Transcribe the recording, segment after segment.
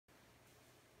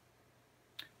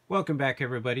Welcome back,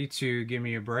 everybody, to Give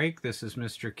Me a Break. This is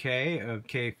Mr. K of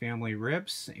K Family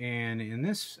Rips, and in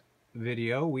this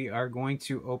video we are going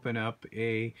to open up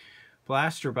a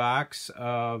blaster box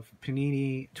of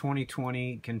Panini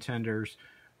 2020 Contenders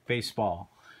Baseball.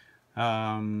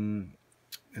 It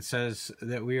says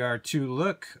that we are to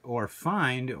look or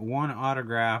find one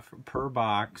autograph per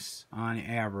box on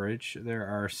average. There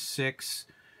are 6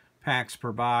 packs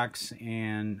per box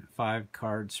and 5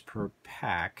 cards per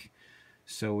pack.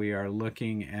 So we are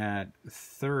looking at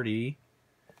 30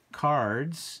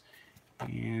 cards,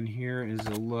 and here is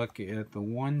a look at the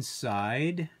one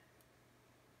side.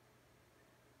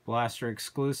 Blaster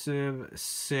exclusive,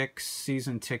 6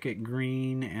 season ticket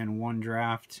green and 1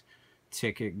 draft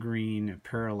ticket green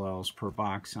parallels per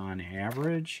box on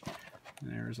average.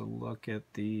 There's a look at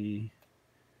the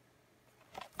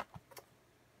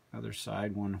other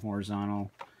side, 1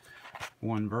 horizontal,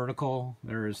 1 vertical.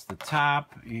 There is the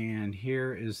top, and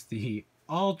here is the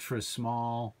ultra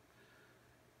small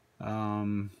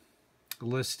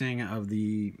listing of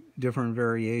the different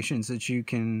variations that you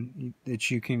can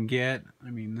get. I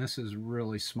mean, this is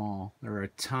really small. There are a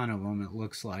ton of them, it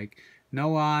looks like.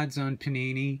 No odds on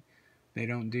Panini. They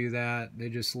don't do that. They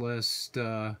just list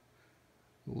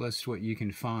what you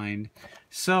can find.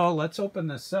 So let's open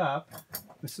this up.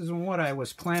 This isn't what I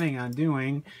was planning on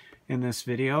doing in this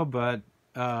video, but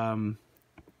I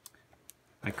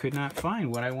could not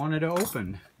find what I wanted to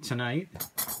open tonight,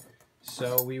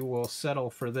 so we will settle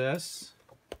for this.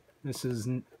 This is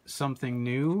something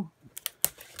new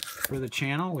for the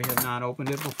channel. We have not opened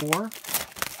it before.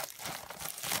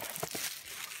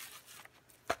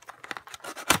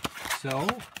 So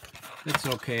it's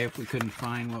okay if we couldn't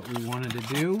find what we wanted to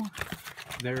do.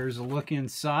 There's a look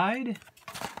inside,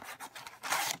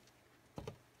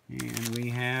 and we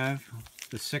have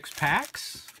the 6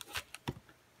 packs,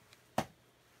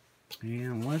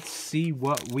 and let's see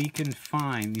what we can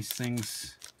find. These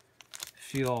things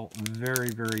feel very,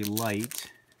 very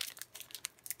light,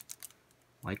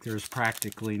 like there's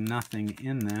practically nothing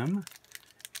in them.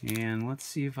 And let's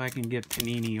see if I can get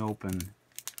Panini open.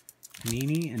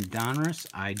 Panini and Donruss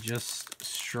I just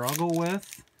struggle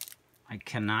with. I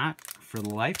cannot for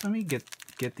the life of me get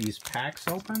these packs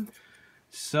open,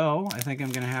 so I think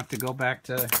I'm gonna have to go back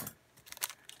to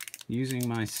using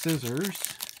my scissors.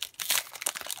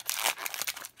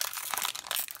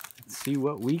 Let's see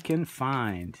what we can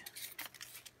find.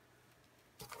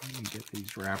 Let me get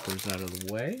these wrappers out of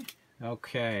the way.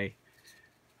 Okay,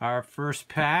 our first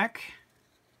pack,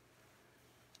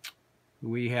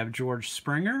 we have George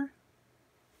Springer,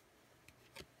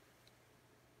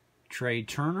 Trey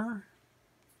Turner,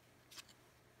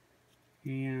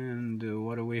 and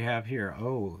what do we have here?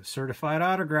 Oh, certified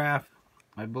autograph,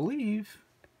 I believe.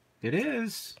 It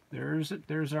is.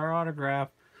 There's our autograph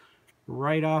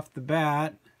right off the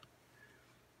bat.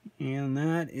 And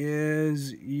that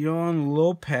is Yon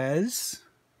Lopez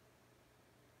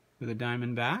for the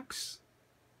Diamondbacks.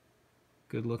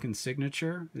 Good looking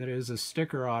signature. That is a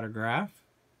sticker autograph.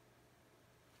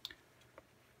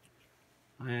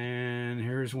 And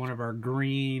here's one of our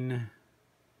green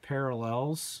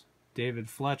parallels, David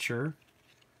Fletcher.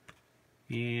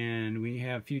 And we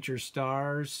have future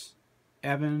stars,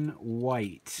 Evan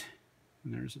White.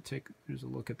 And there's a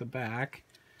look at the back,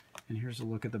 and here's a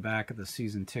look at the back of the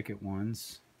season ticket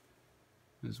ones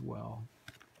as well.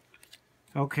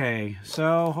 Okay,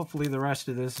 so hopefully the rest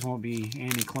of this won't be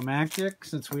anticlimactic,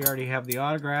 since we already have the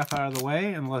autograph out of the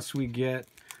way, unless we get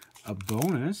a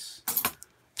bonus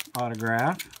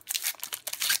autograph.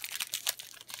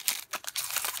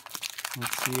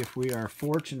 Let's see if we are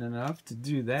fortunate enough to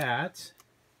do that.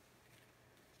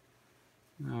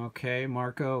 Okay,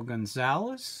 Marco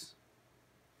Gonzalez,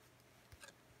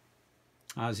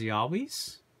 Ozzie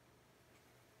Albies,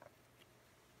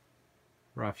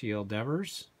 Rafael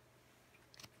Devers,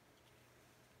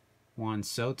 Juan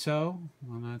Soto.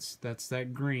 Well, that's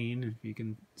that green, if you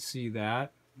can see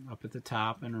that up at the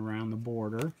top and around the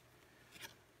border.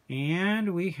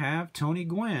 And we have Tony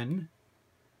Gwynn,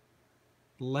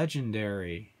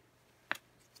 legendary,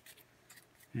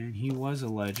 and he was a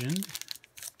legend.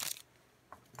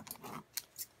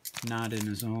 Not in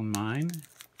his own mind,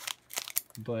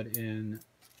 but in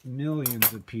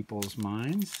millions of people's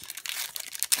minds.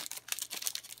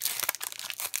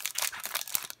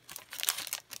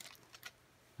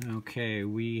 Okay,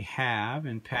 we have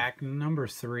in pack number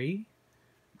 3,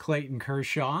 Clayton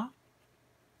Kershaw,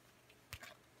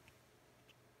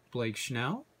 Blake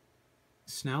Snell.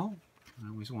 I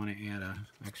always want to add an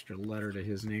extra letter to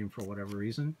his name for whatever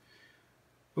reason.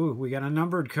 Ooh, we got a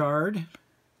numbered card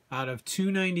out of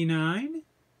 299.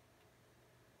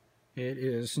 It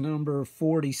is number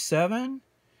 47.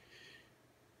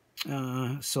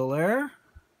 Solaire.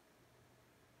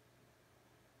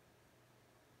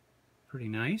 Pretty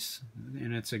nice.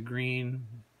 And it's a green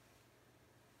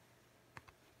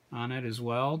on it as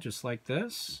well, just like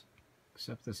this.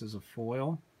 Except this is a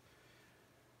foil.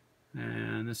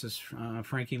 And this is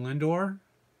Frankie Lindor.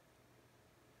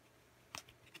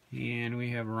 And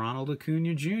we have Ronald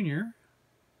Acuna Jr.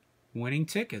 winning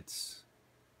tickets.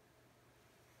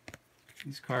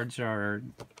 These cards are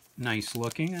nice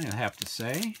looking, I have to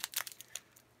say.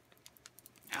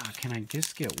 Can I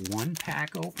just get one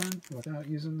pack open without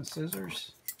using the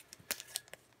scissors?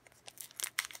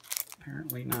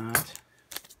 Apparently not.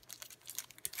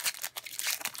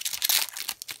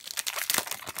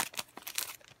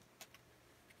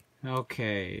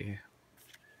 Okay.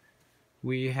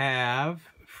 We have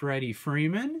Freddie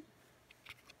Freeman,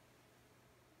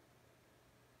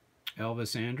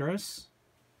 Elvis Andrus,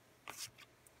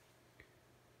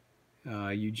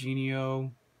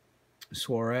 Eugenio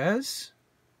Suarez.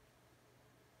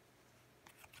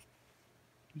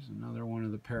 There's another one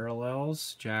of the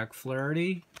parallels, Jack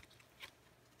Flaherty.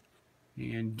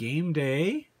 And Game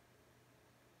Day,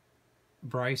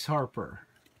 Bryce Harper.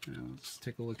 Now let's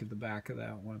take a look at the back of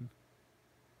that one.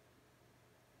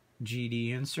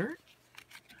 GD insert.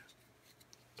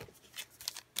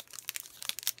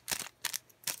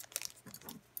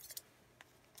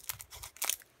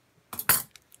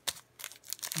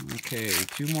 Okay,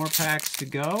 2 more packs to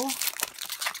go.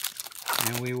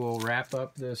 And we will wrap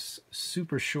up this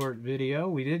super short video.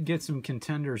 We did get some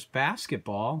Contenders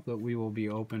basketball that we will be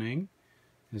opening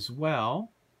as well.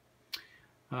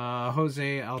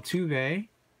 Jose Altuve.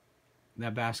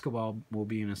 That basketball will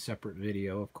be in a separate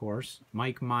video, of course.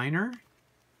 Mike Minor.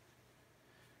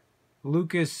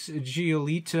 Lucas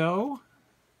Giolito.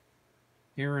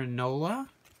 Aaron Nola.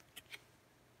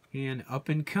 And up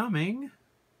and coming,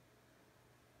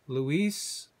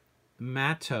 Luis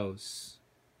Matos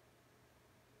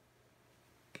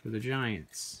for the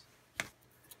Giants.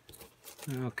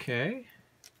 Okay.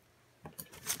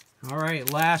 All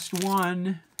right, last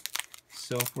one.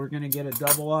 So if we're going to get a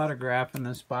double autograph in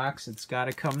this box, it's got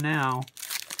to come now.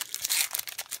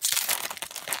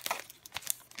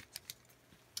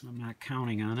 I'm not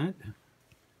counting on it,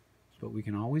 but we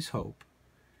can always hope.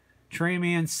 Trey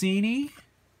Mancini,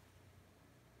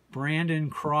 Brandon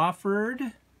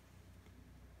Crawford,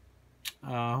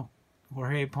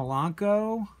 Jorge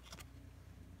Polanco,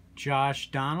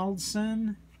 Josh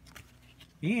Donaldson,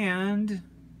 and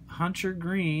Hunter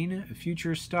Green,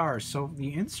 Future Stars. So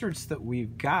the inserts that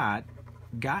we've gotten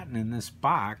in this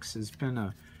box has been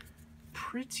a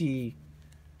pretty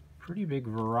big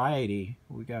variety.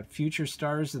 We got Future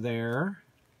Stars there.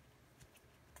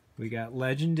 We got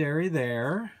Legendary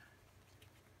there.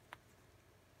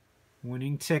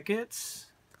 Winning tickets.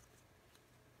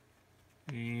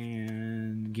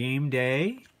 And Game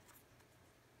Day.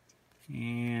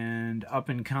 And Up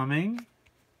and Coming.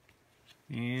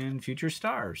 And Future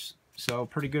Stars. So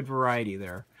pretty good variety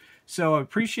there. So I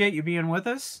appreciate you being with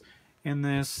us in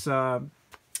this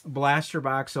blaster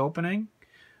box opening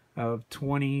of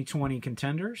 2020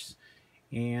 Contenders.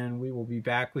 And we will be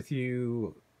back with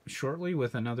you shortly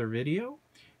with another video.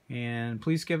 And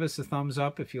please give us a thumbs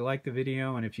up if you like the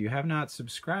video. And if you have not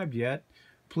subscribed yet,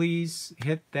 please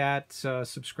hit that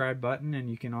subscribe button.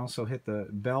 And you can also hit the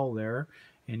bell there.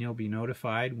 And you'll be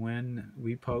notified when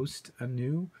we post a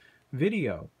new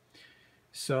video.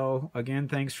 So again,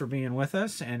 thanks for being with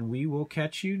us, and we will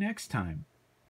catch you next time.